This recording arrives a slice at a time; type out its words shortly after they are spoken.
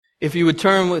If you would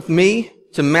turn with me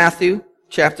to Matthew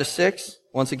chapter 6.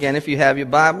 Once again, if you have your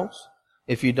Bibles.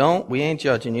 If you don't, we ain't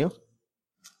judging you.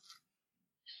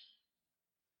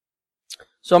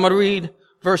 So I'm going to read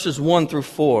verses 1 through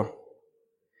 4.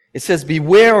 It says,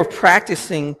 "Beware of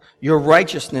practicing your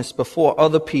righteousness before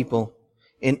other people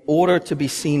in order to be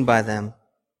seen by them.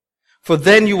 For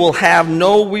then you will have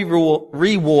no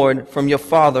reward from your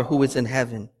Father who is in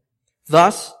heaven.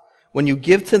 Thus, when you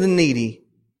give to the needy,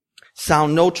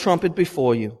 sound no trumpet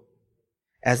before you,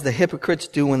 as the hypocrites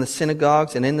do in the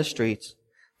synagogues and in the streets,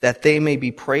 that they may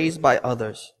be praised by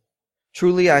others.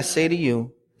 Truly I say to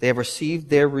you, they have received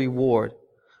their reward.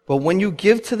 But when you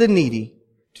give to the needy,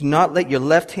 do not let your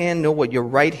left hand know what your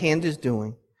right hand is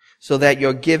doing, so that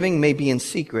your giving may be in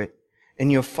secret,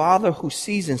 and your Father who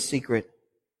sees in secret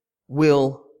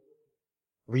will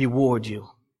reward you."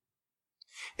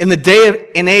 In the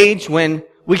day and age when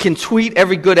we can tweet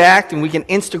every good act and we can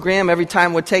Instagram every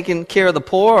time we're taking care of the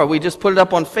poor, or we just put it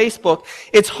up on Facebook,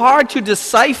 it's hard to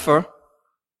decipher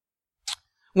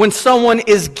when someone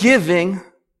is giving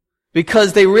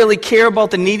because they really care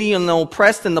about the needy and the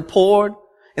oppressed and the poor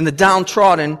and the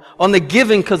downtrodden, on the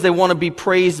giving because they want to be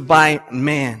praised by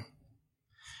man.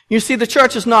 You see, the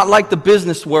church is not like the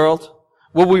business world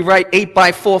where we write 8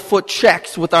 by 4 foot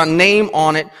checks with our name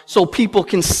on it so people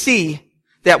can see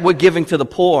that we're giving to the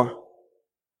poor.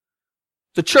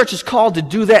 The church is called to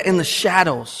do that in the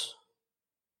shadows.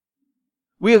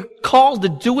 We are called to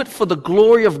do it for the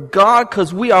glory of God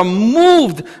because we are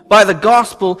moved by the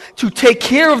gospel to take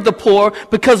care of the poor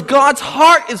because God's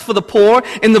heart is for the poor,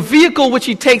 and the vehicle which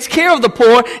He takes care of the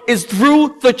poor is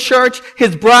through the church,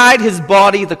 His bride, His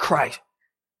body, the Christ,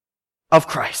 of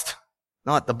Christ.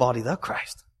 Not the body of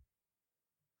Christ.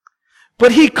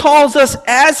 But He calls us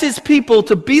as His people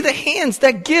to be the hands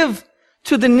that give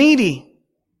to the needy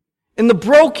and the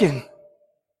broken.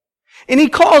 And He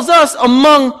calls us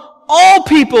among all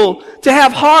people to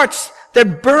have hearts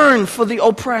that burn for the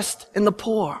oppressed and the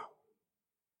poor.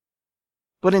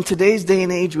 But in today's day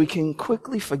and age, we can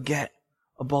quickly forget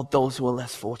about those who are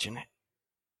less fortunate.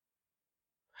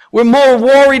 We're more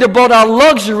worried about our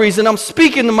luxuries, and I'm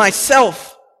speaking to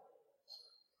myself.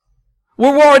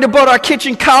 We're worried about our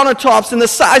kitchen countertops and the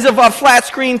size of our flat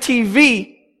screen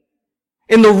TV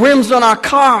and the rims on our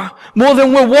car more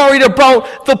than we're worried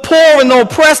about the poor and the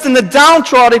oppressed and the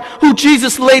downtrodden who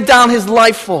Jesus laid down His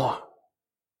life for.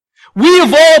 We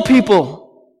of all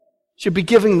people should be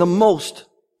giving the most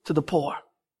to the poor.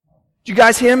 Do you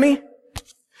guys hear me?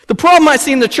 The problem I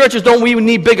see in the church is don't we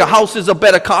need bigger houses or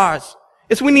better cars.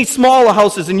 It's we need smaller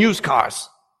houses and used cars.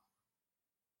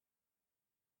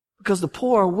 Because the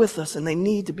poor are with us and they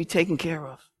need to be taken care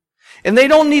of. And they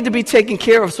don't need to be taken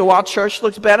care of so our church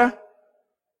looks better.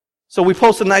 So we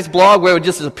post a nice blog where it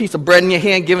just is a piece of bread in your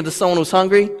hand, give it to someone who's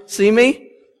hungry. See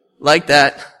me? Like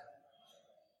that.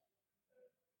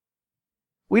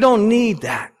 We don't need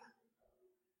that.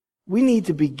 We need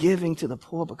to be giving to the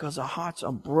poor because our hearts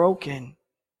are broken.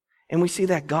 And we see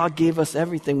that God gave us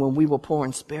everything when we were poor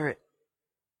in spirit.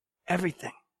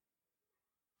 Everything.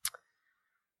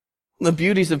 The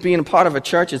beauties of being a part of a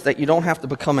church is that you don't have to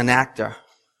become an actor.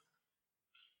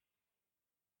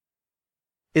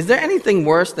 Is there anything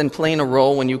worse than playing a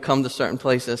role when you come to certain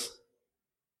places?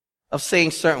 Of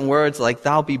saying certain words like,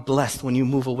 "Thou be blessed when you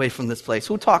move away from this place."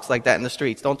 Who talks like that in the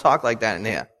streets? Don't talk like that in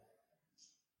there.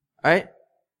 Right?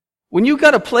 When you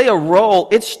gotta play a role,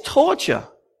 it's torture.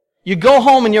 You go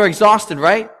home and you're exhausted,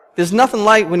 right? There's nothing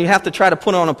like when you have to try to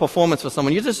put on a performance for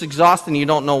someone. You're just exhausted and you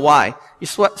don't know why. You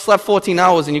slept 14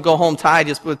 hours and you go home tired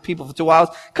just with people for 2 hours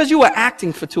because you were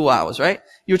acting for 2 hours, right?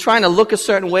 You're trying to look a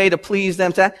certain way to please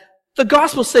them. The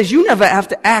gospel says you never have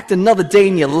to act another day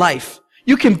in your life.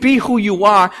 You can be who you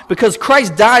are because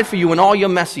Christ died for you in all your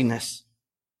messiness.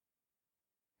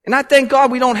 And I thank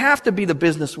God we don't have to be the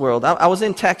business world. I was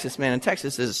in Texas, man, and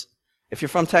Texas is, if you're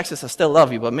from Texas, I still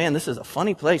love you, but man, this is a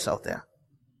funny place out there.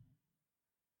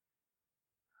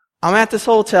 I'm at this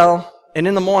hotel, and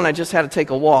in the morning I just had to take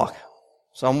a walk.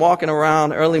 So I'm walking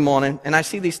around early morning, and I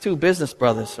see these two business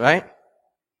brothers, right?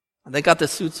 They got their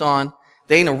suits on.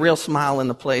 They ain't a real smile in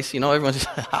the place. You know, everyone's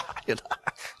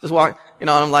just walk. You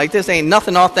know, and I'm like, this ain't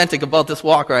nothing authentic about this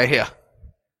walk right here.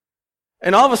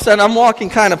 And all of a sudden, I'm walking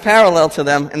kind of parallel to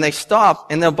them, and they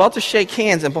stop, and they're about to shake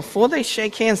hands. And before they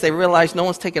shake hands, they realize no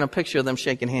one's taking a picture of them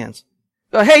shaking hands.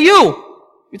 Go, "Hey, you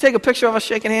take a picture of us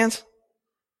shaking hands?"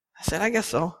 I said, "I guess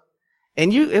so."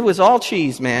 And it was all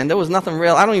cheese, man. There was nothing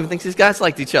real. I don't even think these guys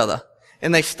liked each other.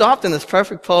 And they stopped in this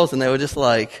perfect pose, and they were just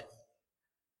like,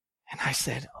 and I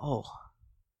said, "Oh,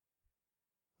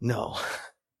 no.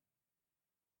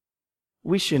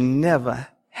 We should never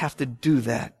have to do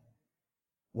that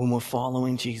when we're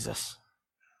following Jesus.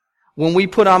 When we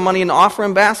put our money in the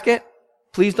offering basket,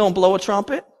 please don't blow a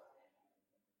trumpet.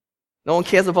 No one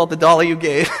cares about the dollar you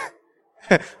gave.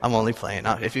 I'm only playing.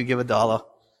 If you give $1,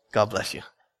 God bless you.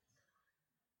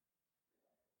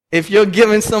 If you're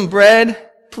giving some bread,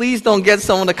 please don't get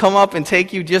someone to come up and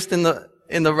take you just in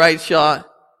the right shot.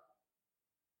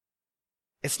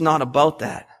 It's not about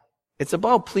that. It's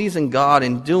about pleasing God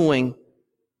and doing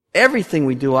everything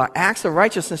we do, our acts of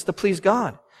righteousness to please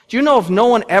God. Do you know if no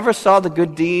one ever saw the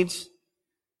good deeds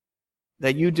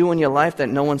that you do in your life that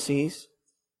no one sees,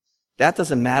 that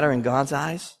doesn't matter in God's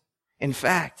eyes? In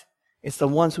fact, it's the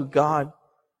ones who God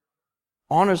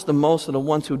honors the most are the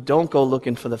ones who don't go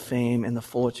looking for the fame and the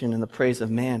fortune and the praise of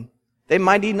man. They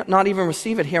might not even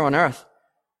receive it here on earth.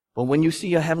 But when you see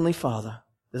your heavenly Father,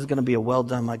 this is going to be a well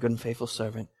done, my good and faithful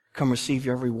servant. Come receive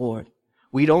your reward.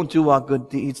 We don't do our good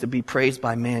deeds to be praised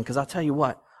by man, because I'll tell you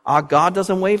what, our God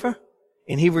doesn't waver,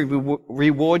 and He will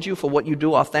reward you for what you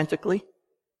do authentically.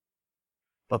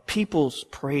 But people's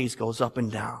praise goes up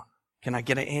and down. Can I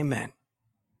get an amen?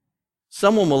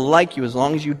 Someone will like you as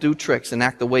long as you do tricks and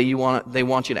act the way they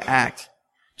want you to act.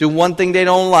 Do one thing they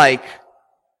don't like.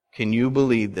 Can you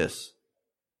believe this?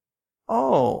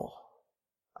 Oh,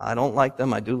 I don't like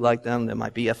them. I do like them. They're my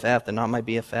BFF. They're not my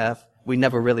BFF. We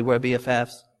never really were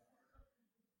BFFs.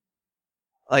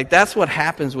 Like, that's what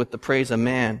happens with the praise of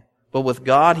man. But with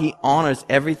God, He honors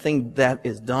everything that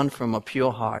is done from a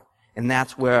pure heart. And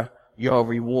that's where your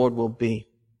reward will be.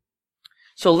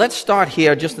 So let's start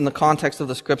here just in the context of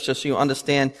the scripture so you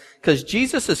understand, because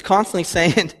Jesus is constantly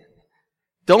saying,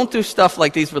 don't do stuff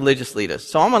like these religious leaders.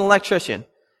 So I'm an electrician.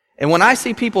 And when I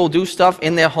see people do stuff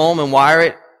in their home and wire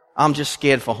it, I'm just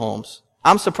scared for homes.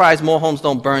 I'm surprised more homes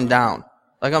don't burn down.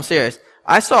 Like, I'm serious.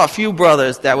 I saw a few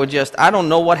brothers that were just, I don't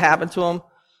know what happened to them.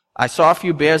 I saw a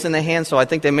few bears in their hands, so I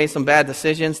think they made some bad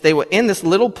decisions. They were in this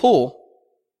little pool,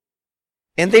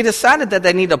 and they decided that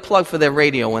they need a plug for their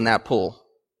radio in that pool.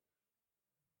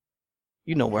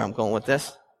 You know where I'm going with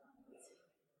this.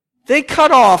 They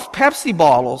cut off Pepsi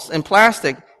bottles and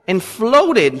plastic and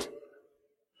floated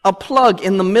a plug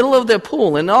in the middle of their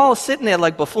pool, and they're all sitting there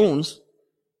like buffoons,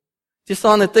 just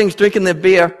on their things, drinking their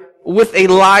beer with a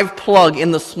live plug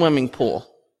in the swimming pool.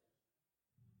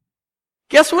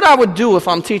 Guess what I would do if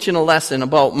I'm teaching a lesson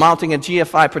about mounting a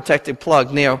GFI protected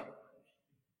plug near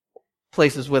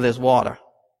places where there's water?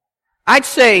 I'd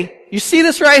say, you see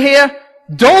this right here?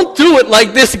 Don't do it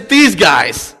like these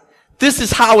guys. This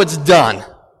is how it's done.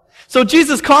 So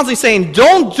Jesus is constantly saying,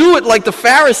 don't do it like the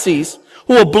Pharisees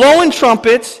who are blowing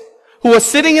trumpets, who are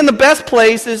sitting in the best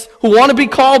places, who want to be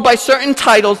called by certain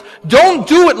titles. Don't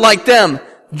do it like them.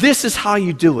 This is how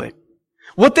you do it.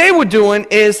 What they were doing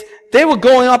is they were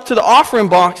going up to the offering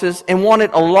boxes and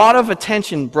wanted a lot of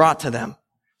attention brought to them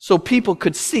so people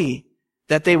could see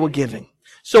that they were giving.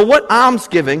 So what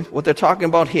almsgiving, what they're talking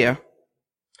about here,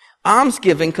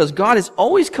 almsgiving, because God has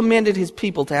always commanded His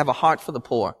people to have a heart for the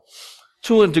poor,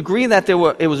 to a degree that it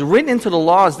was written into the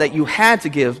laws that you had to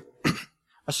give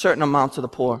a certain amount to the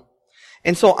poor.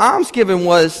 And so almsgiving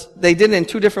they did it in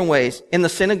two different ways. In the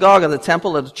synagogue or the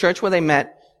temple or the church where they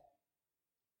met,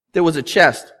 there was a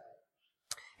chest.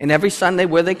 And every Sunday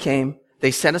where they came, they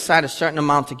set aside a certain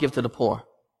amount to give to the poor.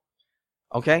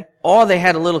 Okay? Or they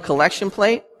had a little collection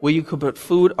plate where you could put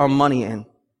food or money in.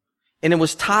 And it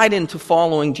was tied into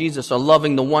following Jesus or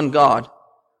loving the one God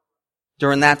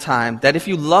during that time, that if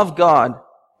you love God,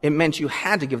 it meant you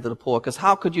had to give to the poor, because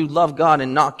how could you love God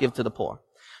and not give to the poor?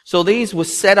 So these were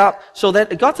set up so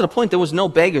that it got to the point there was no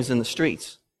beggars in the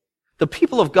streets. The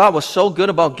people of God were so good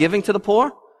about giving to the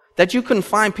poor that you couldn't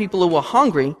find people who were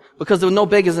hungry because there were no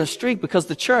beggars in the street, because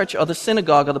the church or the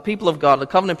synagogue or the people of God, the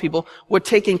covenant people, were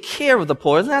taking care of the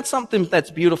poor. Isn't that something that's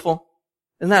beautiful?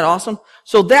 Isn't that awesome?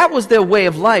 So that was their way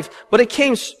of life, but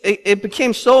it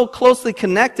became so closely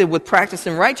connected with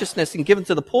practicing righteousness and giving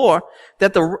to the poor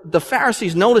that the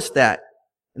Pharisees noticed that,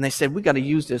 and they said, we got to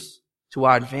use this to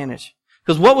our advantage.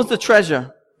 Because what was the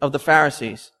treasure of the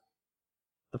Pharisees?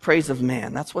 The praise of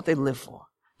man. That's what they lived for.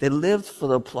 They lived for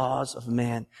the applause of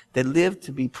man. They lived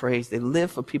to be praised. They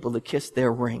lived for people to kiss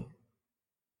their ring.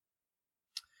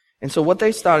 And so what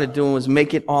they started doing was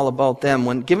make it all about them.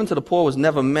 When giving to the poor was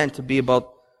never meant to be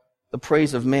about the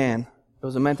praise of man. It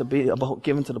was meant to be about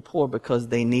giving to the poor because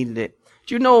they needed it.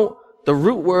 Do you know the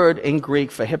root word in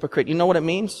Greek for hypocrite? You know what it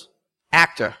means?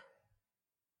 Actor.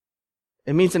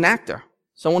 It means an actor.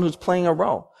 Someone who's playing a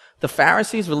role. The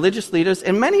Pharisees, religious leaders,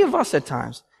 and many of us at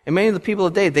times, and many of the people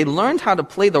today, they learned how to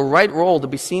play the right role to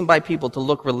be seen by people to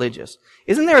look religious.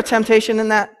 Isn't there a temptation in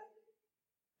that?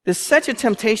 There's such a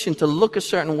temptation to look a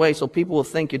certain way so people will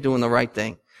think you're doing the right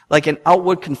thing. like an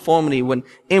outward conformity when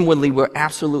inwardly we're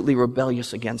absolutely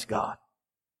rebellious against God.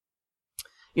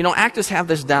 You know, actors have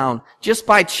this down. Just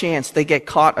by chance, they get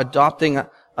caught adopting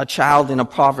a child in a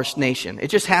impoverished nation. It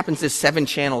just happens there's 7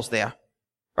 channels there,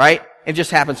 right? It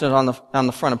just happens on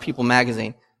the front of People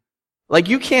magazine. Like,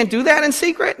 you can't do that in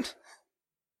secret?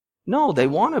 No, they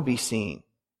want to be seen.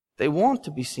 They want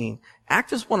to be seen.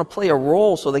 Actors want to play a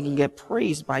role so they can get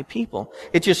praised by people.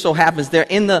 It just so happens they're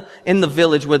in the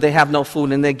village where they have no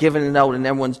food and they're giving it out and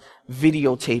everyone's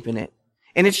videotaping it.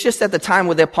 And it's just at the time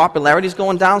where their popularity is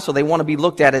going down, so they want to be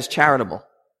looked at as charitable.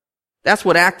 That's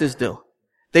what actors do.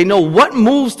 They know what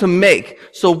moves to make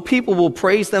so people will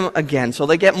praise them again. So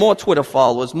they get more Twitter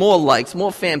followers, more likes,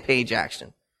 more fan page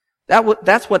action.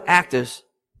 That's what actors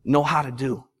know how to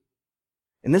do.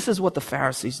 And this is what the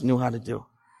Pharisees knew how to do.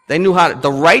 They knew how to,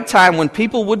 the right time when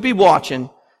people would be watching,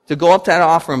 to go up to that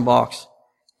offering box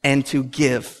and to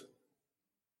give.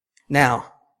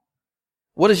 Now,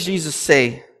 what does Jesus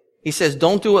say? He says,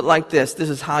 don't do it like this. This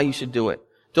is how you should do it.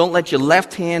 Don't let your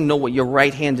left hand know what your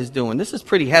right hand is doing. This is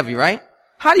pretty heavy, right?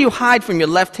 How do you hide from your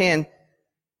left hand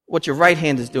what your right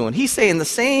hand is doing? He's saying the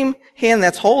same hand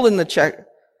that's holding the check,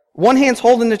 one hand's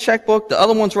holding the checkbook, the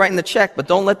other one's writing the check, but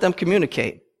don't let them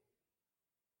communicate.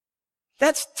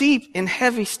 That's deep and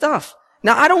heavy stuff.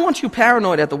 Now, I don't want you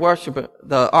paranoid at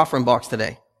the offering box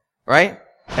today, right?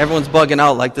 Everyone's bugging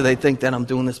out like, do they think that I'm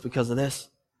doing this because of this?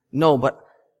 No, but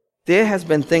there has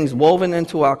been things woven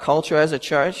into our culture as a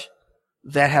church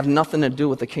that have nothing to do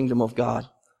with the kingdom of God.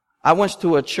 I went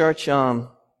to a church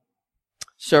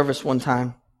service one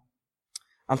time.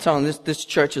 I'm telling you, this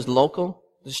church is local.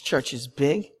 This church is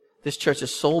big. This church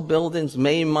has sold buildings,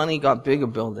 made money, got bigger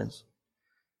buildings.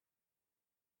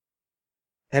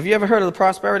 Have you ever heard of the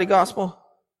prosperity gospel?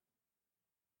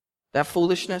 That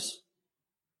foolishness?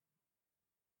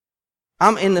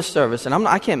 I'm in this service, and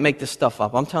I can't make this stuff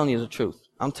up. I'm telling you the truth.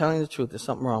 I'm telling you the truth. There's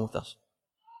something wrong with us.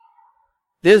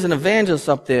 There's an evangelist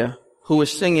up there who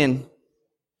is singing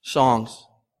songs.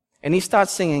 And he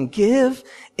starts singing, give,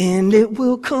 and it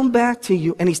will come back to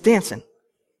you. And he's dancing.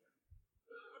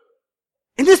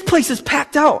 And this place is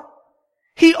packed out.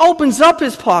 He opens up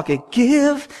his pocket,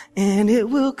 give, and it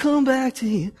will come back to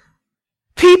you.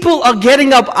 People are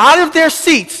getting up out of their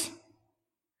seats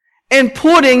and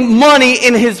putting money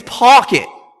in his pocket.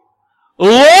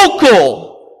 Local.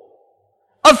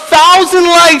 1,000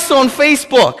 likes on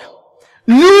Facebook.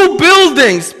 New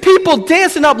buildings. People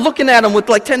dancing up looking at him with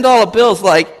like $10 bills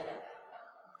like,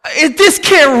 this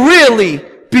can't really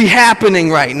be happening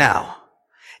right now.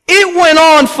 It went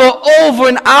on for over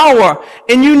an hour.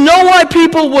 And you know why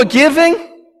people were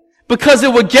giving? Because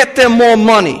it would get them more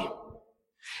money.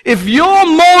 If your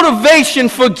motivation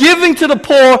for giving to the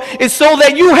poor is so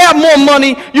that you have more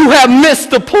money, you have missed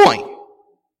the point.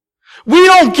 We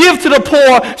don't give to the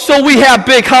poor so we have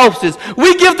big houses.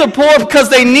 We give to the poor because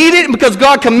they need it, and because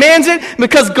God commands it, and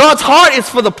because God's heart is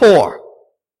for the poor.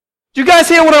 Do you guys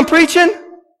hear what I'm preaching?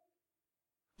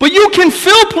 But you can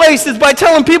fill places by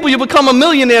telling people you become a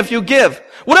millionaire if you give.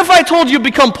 What if I told you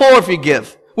become poor if you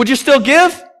give? Would you still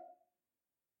give?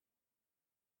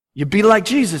 You'd be like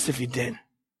Jesus if you did.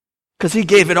 Because he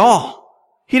gave it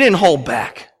all. He didn't hold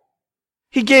back.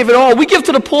 He gave it all. We give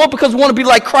to the poor because we want to be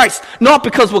like Christ. Not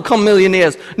because we'll become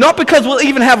millionaires. Not because we'll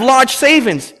even have large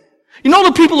savings. You know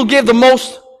the people who gave the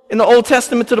most in the Old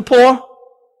Testament to the poor?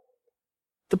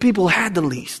 The people who had the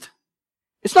least.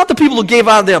 It's not the people who gave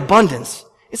out of their abundance.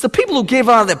 It's the people who gave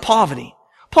out of their poverty.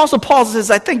 Apostle Paul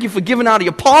says, I thank you for giving out of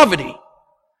your poverty.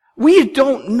 We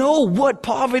don't know what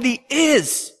poverty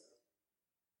is.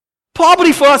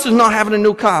 Poverty for us is not having a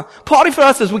new car. Poverty for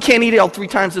us is we can't eat out 3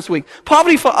 times this week.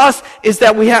 Poverty for us is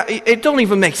that it don't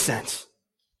even make sense.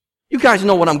 You guys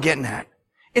know what I'm getting at.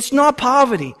 It's not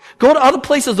poverty. Go to other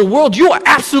places of the world. You are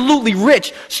absolutely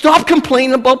rich. Stop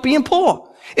complaining about being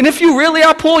poor. And if you really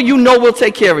are poor, you know we'll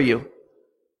take care of you.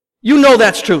 You know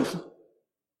that's truth.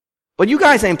 But you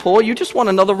guys ain't poor. You just want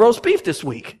another roast beef this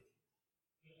week.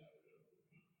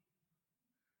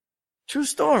 True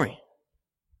story.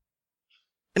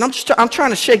 And I'm trying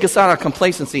to shake us out of our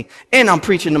complacency. And I'm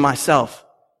preaching to myself.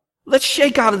 Let's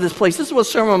shake out of this place. This is what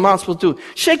Sermon on the Mount is supposed to do.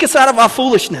 Shake us out of our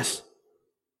foolishness.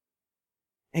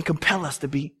 And compel us to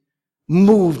be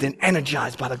moved and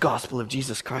energized by the gospel of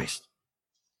Jesus Christ.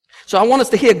 So I want us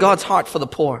to hear God's heart for the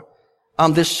poor.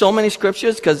 There's so many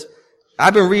scriptures because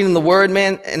I've been reading the word,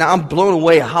 man, and I'm blown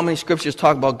away at how many scriptures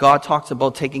talk about God talks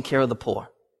about taking care of the poor.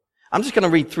 I'm just going to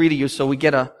read 3 to you so we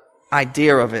get an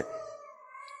idea of it.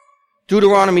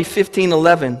 Deuteronomy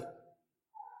 15:11.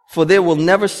 For there will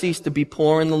never cease to be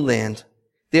poor in the land.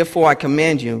 Therefore I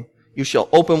command you, you shall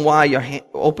open wide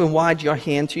your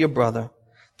hand to your brother,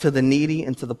 to the needy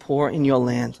and to the poor in your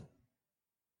land.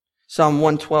 Psalm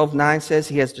 112:9 says,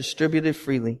 He has distributed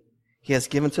freely. He has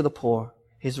given to the poor.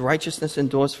 His righteousness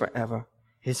endures forever.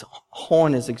 His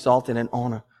horn is exalted in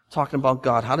honor. Talking about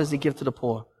God. How does He give to the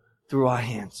poor? Through our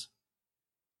hands.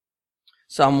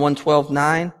 Psalm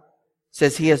 112:9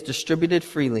 says, He has distributed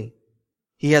freely.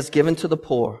 He has given to the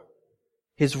poor.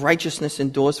 His righteousness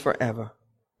endures forever.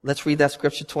 Let's read that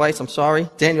scripture twice. I'm sorry.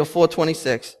 Daniel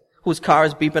 4:26. Whose car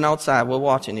is beeping outside? We're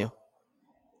watching you.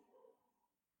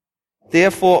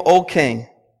 Therefore, O King,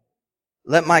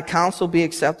 let my counsel be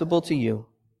acceptable to you.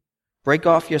 Break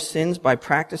off your sins by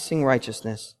practicing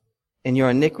righteousness, and your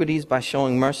iniquities by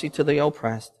showing mercy to the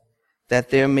oppressed, that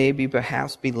there may be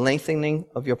perhaps be lengthening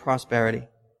of your prosperity.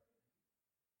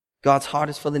 God's heart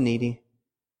is for the needy,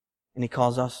 and He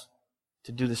calls us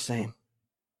to do the same.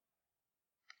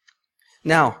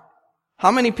 Now,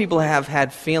 how many people have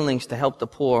had feelings to help the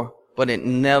poor, but it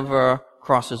never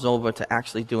crosses over to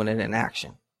actually doing it in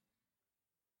action?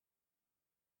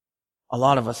 A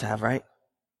lot of us have, right?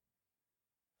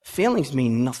 Feelings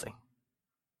mean nothing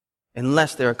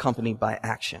unless they're accompanied by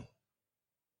action.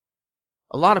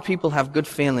 A lot of people have good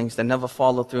feelings that never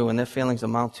follow through, and their feelings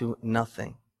amount to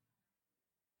nothing.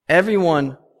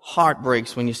 Everyone heart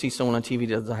breaks when you see someone on TV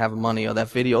that doesn't have money, or that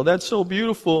video, that's so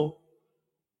beautiful.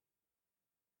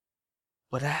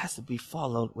 But it has to be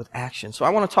followed with action. So I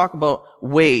want to talk about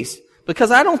ways,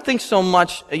 because I don't think so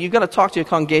much, you got to talk to your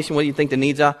congregation what you think the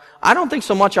needs are. I don't think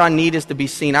so much our need is to be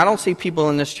seen. I don't see people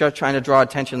in this church trying to draw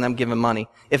attention to them giving money.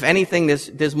 If anything,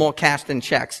 there's more cash than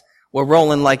checks. We're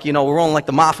rolling like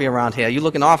the mafia around here. You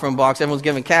look in the offering box, everyone's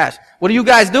giving cash. What are you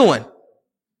guys doing?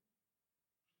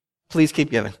 Please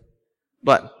keep giving.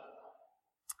 But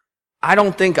I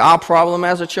don't think our problem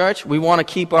as a church, we want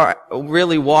to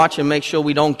really watch and make sure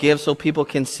we don't give so people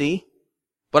can see.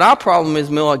 But our problem is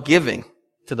more giving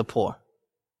to the poor,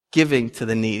 giving to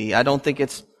the needy. I don't think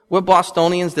we're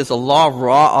Bostonians. There's a law of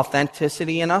raw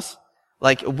authenticity in us.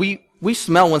 Like we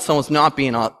smell when someone's not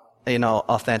being,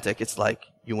 authentic. It's like,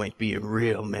 you ain't being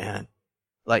real, man.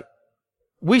 Like,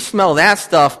 we smell that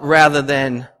stuff rather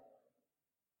than,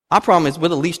 our problem is we're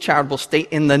the least charitable state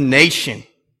in the nation.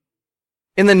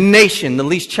 In the nation, the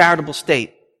least charitable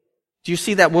state. Do you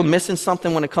see that we're missing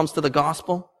something when it comes to the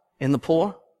gospel in the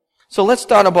poor? So let's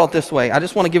start about this way. I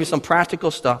just want to give you some practical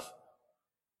stuff.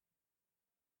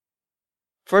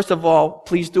 First of all,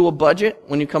 please do a budget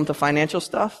when you come to financial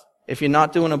stuff. If you're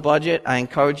not doing a budget, I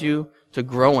encourage you to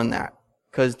grow in that.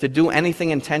 Because to do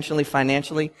anything intentionally,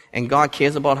 financially, and God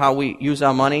cares about how we use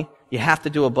our money, you have to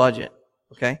do a budget.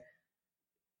 Okay?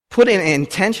 Put an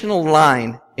intentional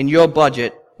line in your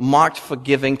budget marked for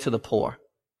giving to the poor.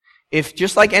 If,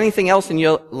 just like anything else in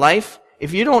your life,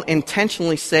 if you don't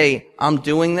intentionally say, I'm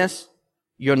doing this,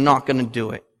 you're not going to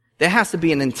do it. There has to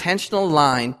be an intentional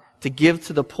line to give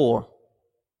to the poor.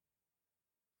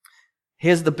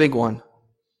 Here's the big one.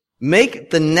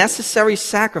 Make the necessary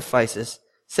sacrifices,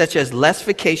 such as less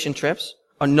vacation trips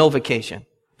or no vacation.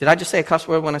 Did I just say a cuss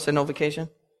word when I said no vacation?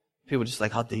 People are just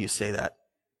like, how dare you say that?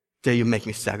 Dare you make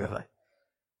me sacrifice?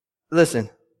 Listen,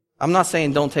 I'm not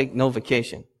saying don't take no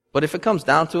vacation. But if it comes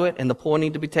down to it and the poor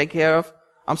need to be taken care of,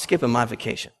 I'm skipping my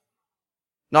vacation.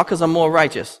 Not because I'm more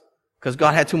righteous, because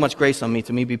God had too much grace on me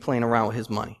to me be playing around with His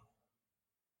money.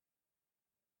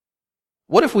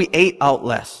 What if we ate out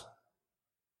less?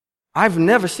 I've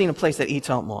never seen a place that eats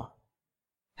out more.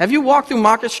 Have you walked through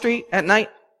Market Street at night?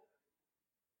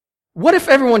 What if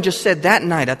everyone just said that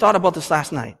night, I thought about this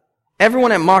last night,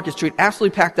 everyone at Market Street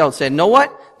absolutely packed out said, know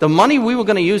what? The money we were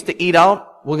going to use to eat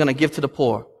out, we're going to give to the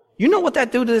poor. You know what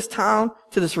that do to this town,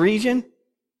 to this region?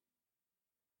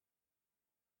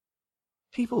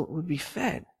 People would be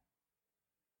fed.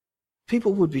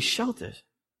 People would be sheltered.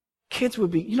 Kids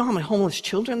would be, you know how many homeless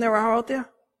children there are out there?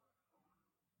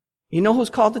 You know who's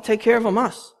called to take care of them?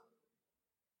 Us.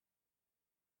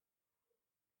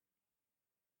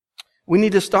 We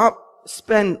need to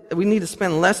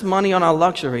spend less money on our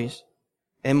luxuries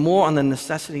and more on the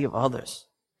necessity of others.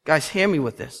 Guys, hear me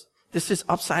with this. This is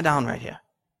upside down right here.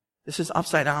 This is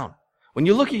upside down. When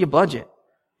you look at your budget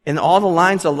and all the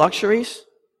lines of luxuries,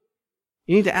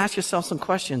 you need to ask yourself some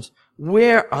questions.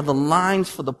 Where are the lines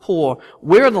for the poor?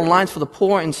 Where are the lines for the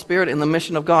poor in spirit in the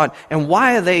mission of God? And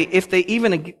why are they, if they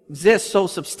even exist, so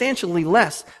substantially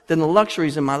less than the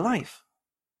luxuries in my life?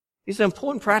 These are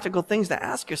important practical things to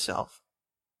ask yourself.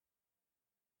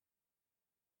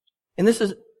 And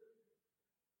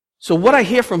so what I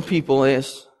hear from people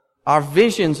is, our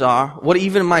visions are, what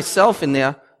even myself in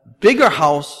there, bigger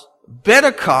house,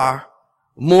 better car,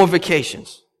 more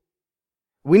vacations.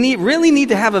 We really need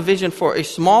to have a vision for a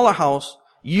smaller house,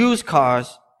 used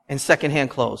cars, and secondhand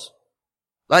clothes.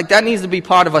 Like, that needs to be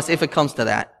part of us if it comes to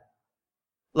that.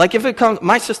 Like, if it comes,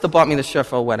 my sister bought me this shirt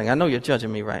for a wedding. I know you're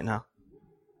judging me right now.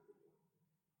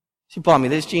 She bought me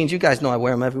these jeans. You guys know I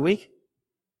wear them every week.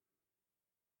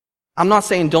 I'm not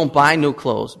saying don't buy new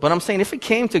clothes, but I'm saying if it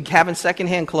came to having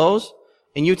secondhand clothes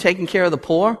and you taking care of the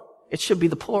poor, it should be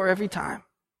the poor every time.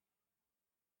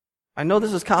 I know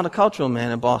this is countercultural,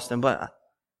 man, in Boston, but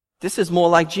this is more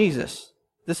like Jesus.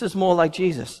 This is more like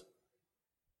Jesus.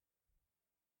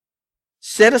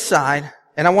 Set aside,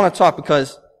 and I want to talk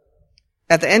because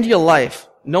at the end of your life,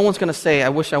 no one's going to say, I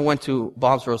wish I went to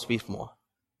Bob's Roast Beef more.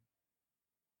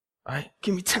 Right?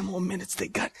 Give me 10 more minutes.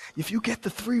 If you get the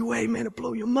 3-way, man, it'll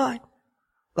blow your mind.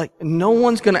 Like, no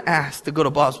one's going to ask to go to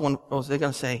Bob's one roast. They're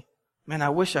going to say, man, I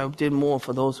wish I did more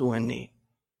for those who are in need.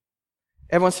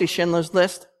 Everyone see Schindler's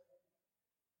List?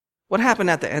 What happened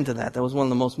at the end of that? That was one of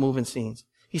the most moving scenes.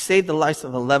 He saved the lives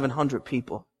of 1,100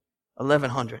 people.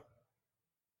 1,100.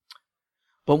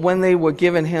 But when they were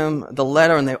giving him the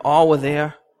letter and they all were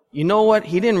there, you know what?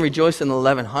 He didn't rejoice in the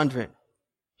 1,100.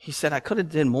 He said, I could have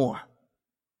did more.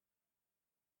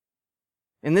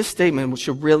 And this statement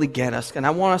should really get us, and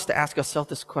I want us to ask ourselves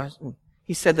this question.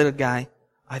 He said to the guy,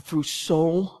 I threw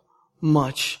so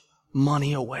much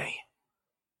money away.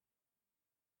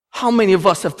 How many of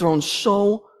us have thrown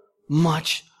so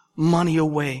much money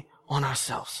away on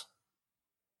ourselves?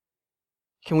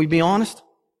 Can we be honest?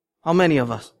 How many of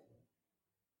us?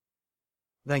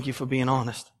 Thank you for being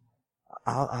honest.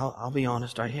 I'll be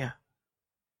honest right here.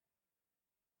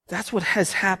 That's what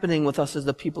is happening with us as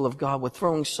the people of God. We're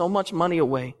throwing so much money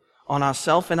away on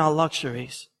ourselves and our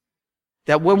luxuries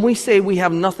that when we say we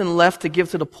have nothing left to give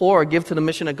to the poor or give to the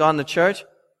mission of God in the church,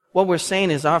 what we're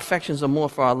saying is our affections are more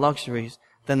for our luxuries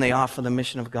than they are for the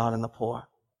mission of God and the poor.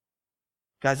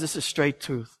 Guys, this is straight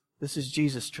truth. This is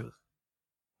Jesus' truth.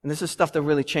 And this is stuff that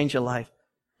really change your life.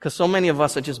 Because so many of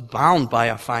us are just bound by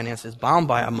our finances, bound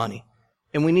by our money.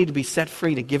 And we need to be set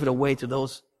free to give it away to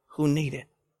those who need it.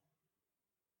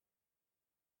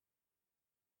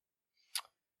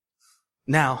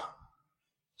 Now,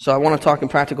 so I want to talk in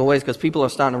practical ways because people are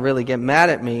starting to really get mad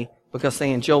at me because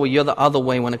saying, Joey, you're the other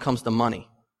way when it comes to money.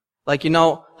 Like, you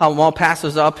know how all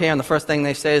pastors are up here and the first thing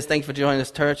they say is, thank you for joining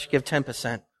this church, give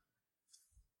 10%.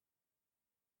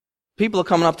 People are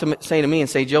coming up to say to me and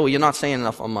say, Joey, you're not saying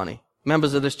enough on money.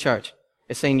 Members of this church,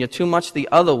 it's saying you're too much the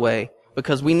other way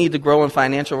because we need to grow in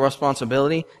financial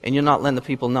responsibility and you're not letting the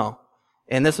people know.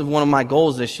 And this is one of my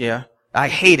goals this year. I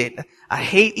hate it. I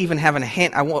hate even having a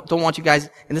hint. Don't want you guys,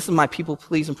 and this is my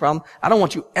people-pleasing problem, I don't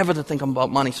want you ever to think I'm about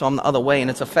money, so I'm the other way,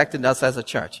 and it's affected us as a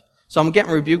church. So I'm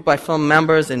getting rebuked by some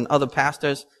members and other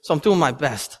pastors, so I'm doing my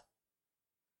best.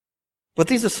 But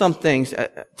these are some things.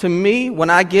 To me, when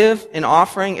I give an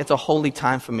offering, it's a holy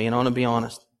time for me, and I want to be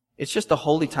honest. It's just a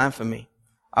holy time for me.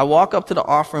 I walk up to the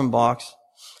offering box,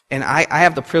 and I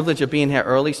have the privilege of being here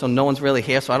early, so no one's really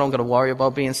here, so I don't got to worry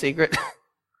about being secret.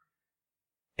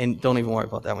 And don't even worry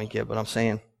about that when you give, but I'm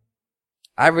saying,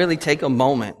 I really take a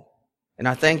moment, and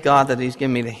I thank God that He's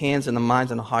given me the hands and the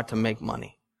minds and the heart to make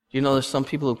money. Do you know there's some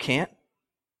people who can't?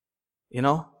 You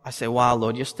know? I say, wow,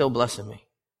 Lord, you're still blessing me.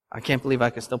 I can't believe I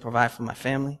can still provide for my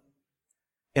family.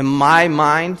 In my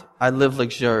mind, I live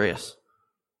luxurious.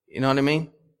 You know what I mean?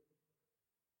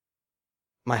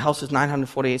 My house is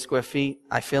 948 square feet.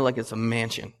 I feel like it's a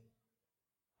mansion.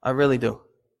 I really do.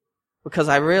 Because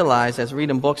I realize as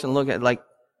reading books and looking at, like,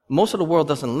 most of the world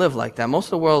doesn't live like that. Most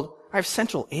of the world, I have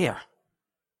central air.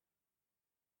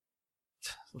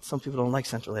 Some people don't like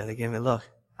central air. They give me a look.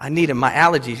 I need it. My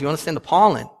allergies. You understand the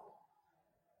pollen?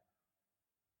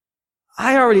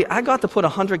 I got to put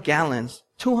 100 gallons,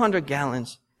 200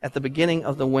 gallons at the beginning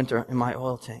of the winter in my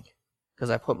oil tank because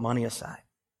I put money aside.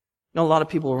 You know, a lot of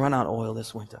people will run out of oil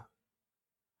this winter.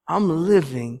 I'm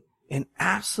living in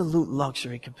absolute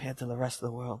luxury compared to the rest of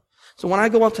the world. So when I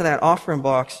go up to that offering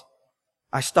box,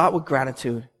 I start with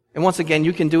gratitude. And once again,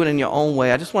 you can do it in your own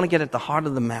way. I just want to get at the heart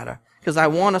of the matter because I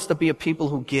want us to be a people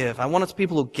who give. I want us to be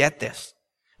people who get this.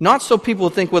 Not so people will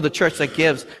think we're the church that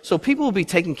gives, so people will be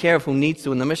taken care of who needs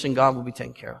to, and the mission God will be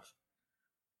taken care of.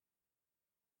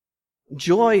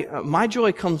 My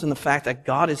joy comes in the fact that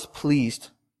God is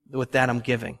pleased with that I'm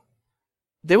giving.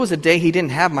 There was a day He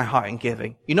didn't have my heart in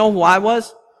giving. You know who I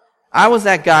was? I was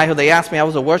that guy who they asked me, I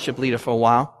was a worship leader for a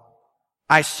while.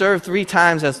 I served 3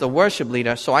 times as the worship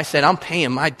leader, so I said, I'm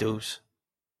paying my dues.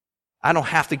 I don't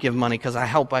have to give money because I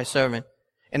help by serving.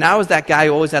 And I was that guy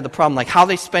who always had the problem, like, how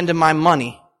they spending my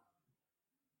money?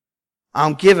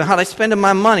 I'm giving. How they spending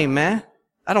my money, man?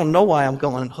 I don't know why I'm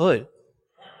going hood.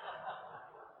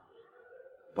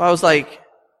 But I was like,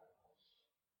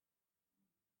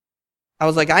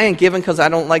 I ain't giving because I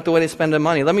don't like the way they spend their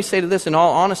money. Let me say to this in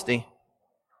all honesty.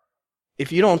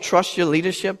 if you don't trust your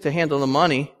leadership to handle the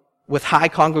money with high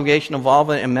congregation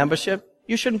involvement and membership,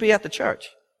 you shouldn't be at the church.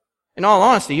 In all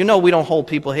honesty, you know we don't hold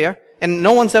people here. And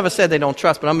no one's ever said they don't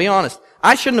trust, but I'll be honest.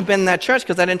 I shouldn't have been in that church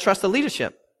because I didn't trust the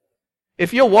leadership.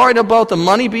 If you're worried about the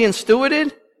money being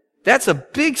stewarded, that's a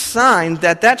big sign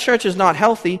that that church is not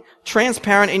healthy,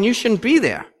 transparent, and you shouldn't be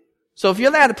there. So if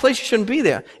you're at a place, you shouldn't be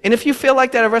there. And if you feel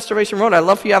like that at Restoration Road, I'd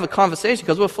love for you to have a conversation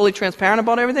because we're fully transparent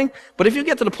about everything. But if you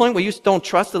get to the point where you don't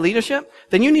trust the leadership,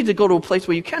 then you need to go to a place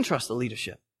where you can trust the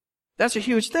leadership. That's a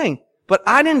huge thing. But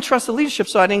I didn't trust the leadership,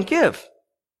 so I didn't give.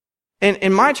 And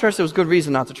in my church, there was good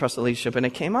reason not to trust the leadership, and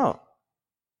it came out.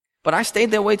 But I stayed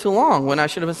there way too long when I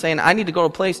should have been saying, I need to go to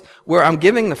a place where I'm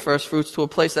giving the first fruits to a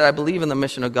place that I believe in the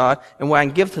mission of God and where I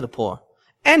can give to the poor.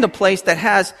 And a place that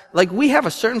has, like we have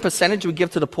a certain percentage we give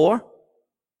to the poor.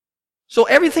 So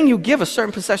everything you give, a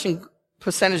certain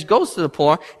percentage goes to the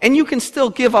poor, and you can still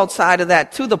give outside of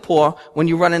that to the poor when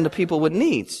you run into people with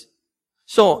needs.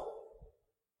 So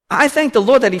I thank the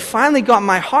Lord that He finally got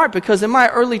my heart, because in my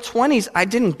early 20s, I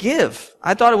didn't give.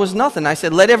 I thought it was nothing. I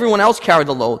said, let everyone else carry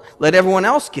the load. Let everyone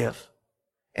else give.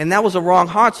 And that was a wrong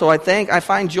heart. So I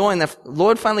find joy in that the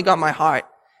Lord finally got my heart.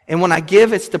 And when I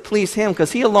give, it's to please Him,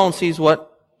 because He alone sees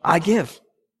what I give.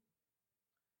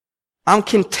 I'm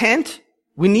content.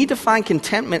 We need to find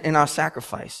contentment in our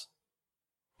sacrifice.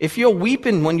 If you're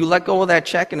weeping when you let go of that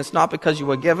check and it's not because you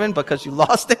were given, because you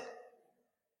lost it,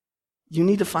 you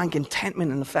need to find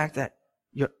contentment in the fact that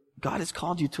God has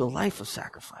called you to a life of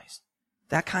sacrifice.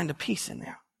 That kind of peace in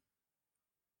there.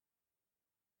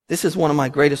 This is one of my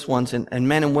greatest ones, and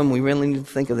men and women, we really need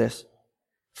to think of this.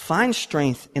 Find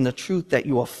strength in the truth that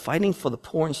you are fighting for the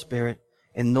poor in spirit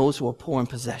and those who are poor in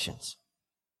possessions.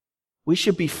 We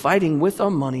should be fighting with our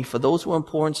money for those who are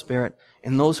poor in spirit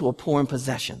and those who are poor in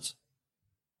possessions.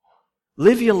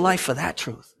 Live your life for that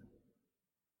truth.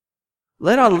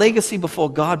 Let our legacy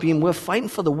before God be we're fighting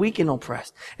for the weak and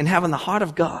oppressed and having the heart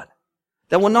of God.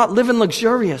 That we're not living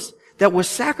luxurious, that we're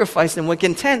sacrificing, we're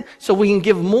content so we can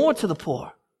give more to the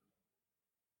poor.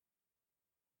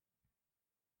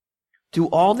 Do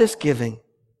all this giving,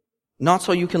 not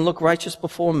so you can look righteous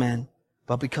before men,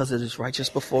 but because it is righteous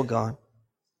before God.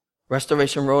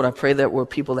 Restoration Road, I pray that we're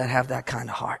people that have that kind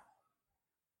of heart.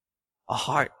 A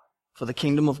heart for the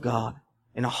kingdom of God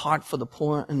and a heart for the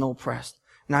poor and the oppressed.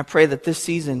 And I pray that this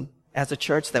season, as a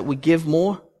church, that we give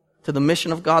more to the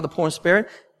mission of God, the poor in spirit,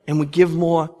 and we give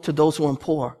more to those who are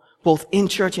poor, both in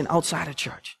church and outside of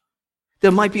church.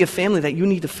 There might be a family that you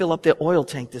need to fill up their oil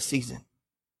tank this season,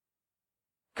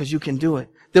 because you can do it.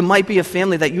 There might be a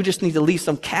family that you just need to leave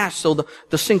some cash so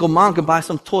the single mom can buy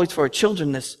some toys for her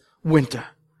children this winter.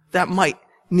 That might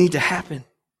need to happen.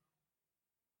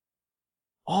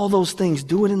 All those things,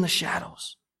 do it in the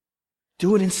shadows.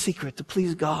 Do it in secret to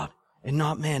please God and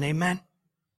not man. Amen.